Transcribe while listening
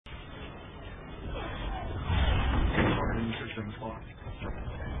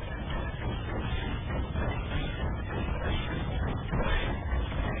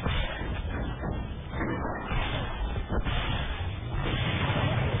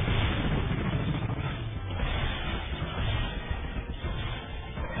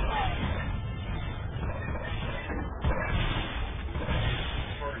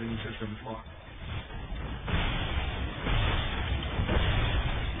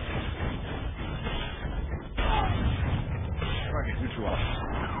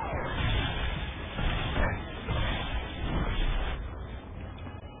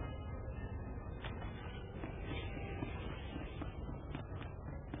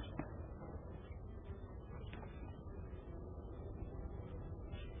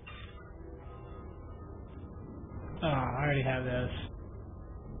Oh, I already have those.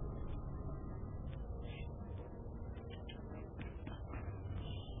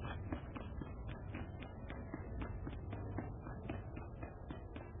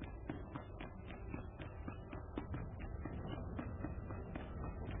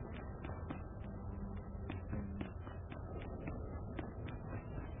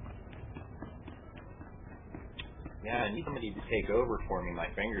 Yeah, I need somebody to take over for me. My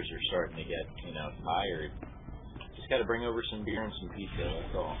fingers are starting to get, tired. Just got to bring over some beer and some pizza,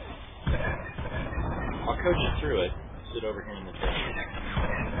 that's all. I'll coach you through it. Sit over here in the table.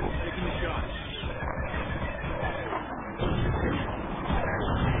 Taking the shot.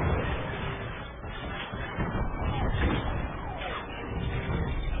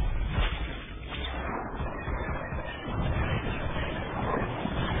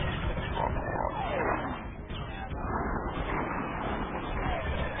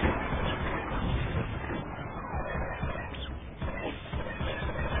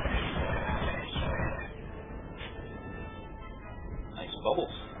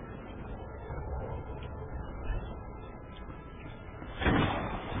 Bubbles.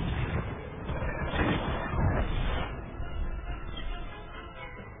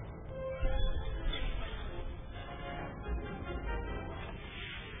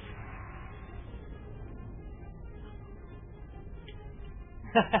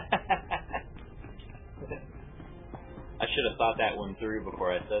 I should have thought that one through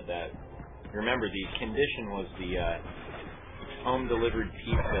before I said that. Remember, the condition was the home-delivered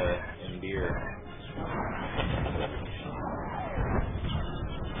pizza and beer.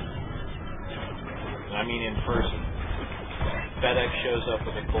 I mean in person. FedEx shows up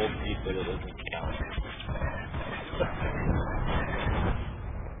with a cold pizza that doesn't count.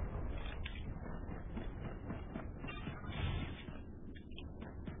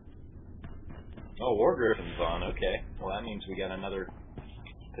 Oh, War Griffin's on. Okay. Well, that means we got another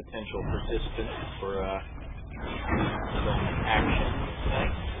potential participant for some action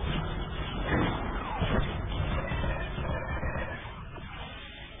tonight.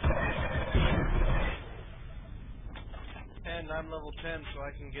 And I'm level 10, so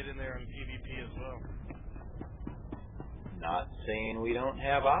I can get in there on PvP as well. Not saying we don't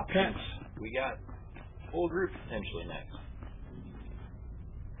have options. We got full group potentially next.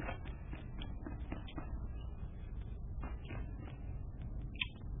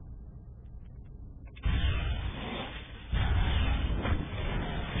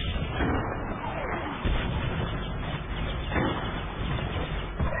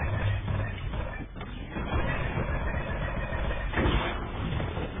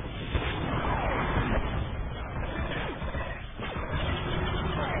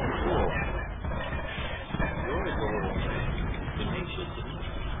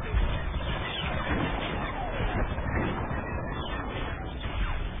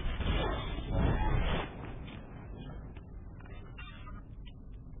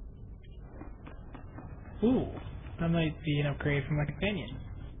 Ooh, that might be an upgrade for my companion.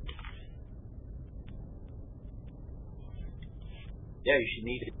 Yeah, you should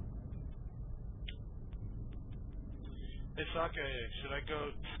need it. Hey, Sake, should I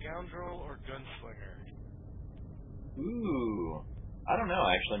go Scoundrel or Gunslinger? Ooh, I don't know.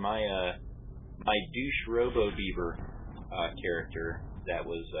 Actually, my douche Robo Beaver character that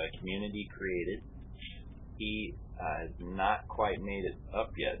was community created, he has not quite made it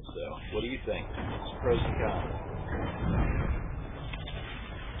up yet. So, what do you think? Pros and cons.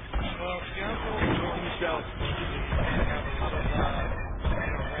 Well, Scoundrel is going to stealth. Have a lot of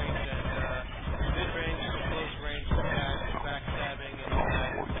range and mid-range to close range attacks, backstabbing, and all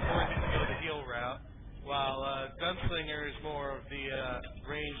that. Or he can go the heal route. While Gunslinger is more of the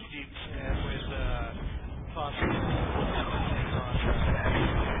range deeps and with possible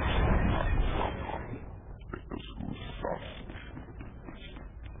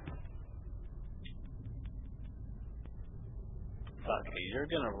Okay, you're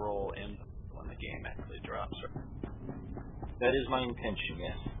gonna roll in when the game actually drops. That is my intention,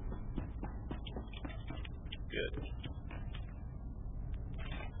 yes. Good.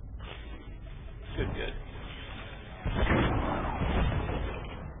 Good.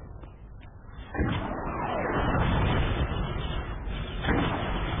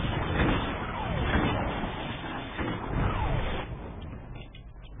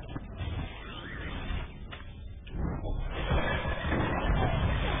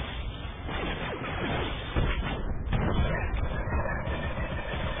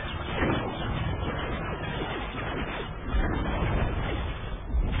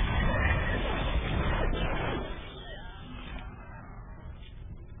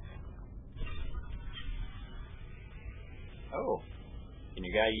 Oh, can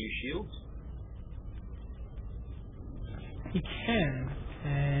your guy use shields? He can,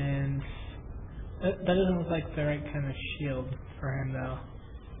 and that doesn't look like the right kind of shield for him, though.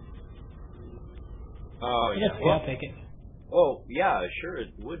 Oh, I yeah. guess I'll take it. Oh, yeah, sure,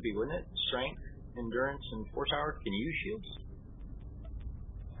 it would be, wouldn't it? Strength, endurance, and force power. Can you use shields?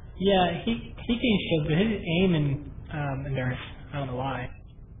 Yeah, he can use shield, but his aim and endurance, I don't know why.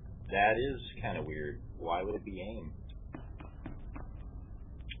 That is kind of weird. Why would it be aim?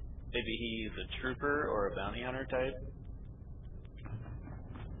 Maybe he's a trooper or a bounty hunter type.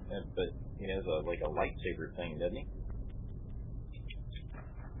 But he has a lightsaber thing, doesn't he?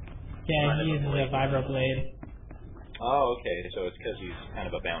 Yeah, he uses a vibroblade. Oh, okay. So it's because he's kind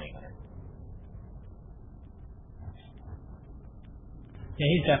of a bounty hunter. Yeah,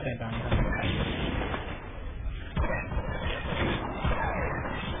 he's definitely a bounty hunter.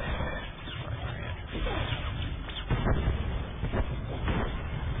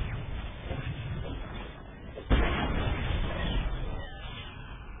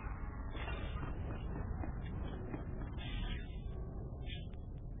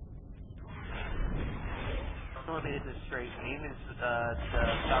 So let me get this straight. Aim is bounty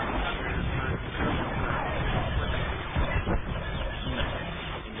hunters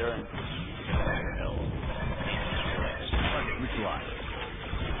Endurance. Neutralized.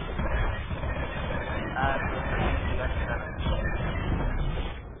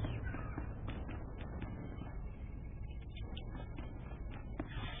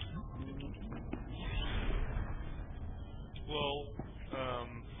 Well,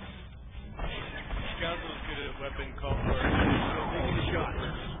 Scoundrel's good at weapon call for taking a shot.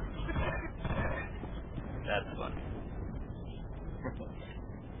 That's funny.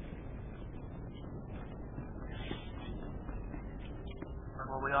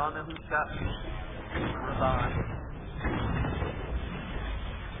 Well, we all know who's got Ravon.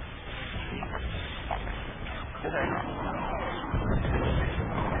 You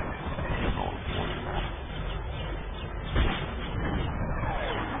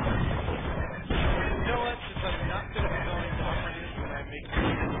know what? Since I'm not going to be going operative when I make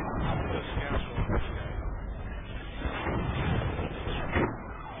the Scoundrel.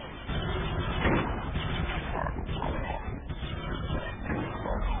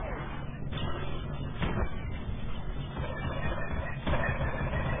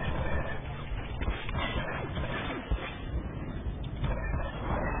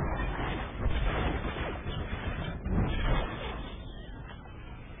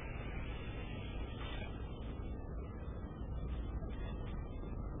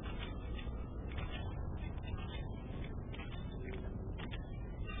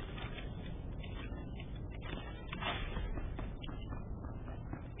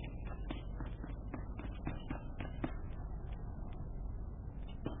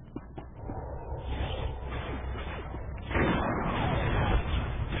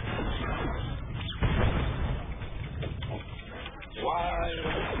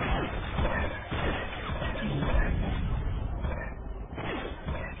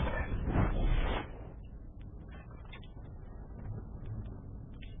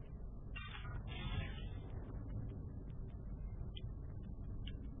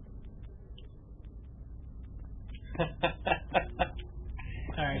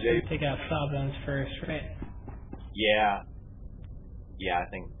 Alright, so we take out Sawbones first, right? Yeah. Yeah, I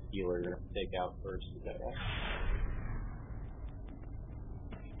think healer take out first. Is that right?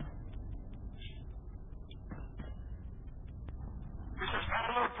 This is not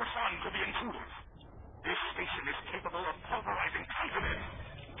alert for Sun to the intruders. This station is capable of pulverizing continents.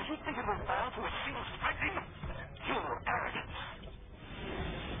 Do you think it will bow to a single striking? Your arrogance.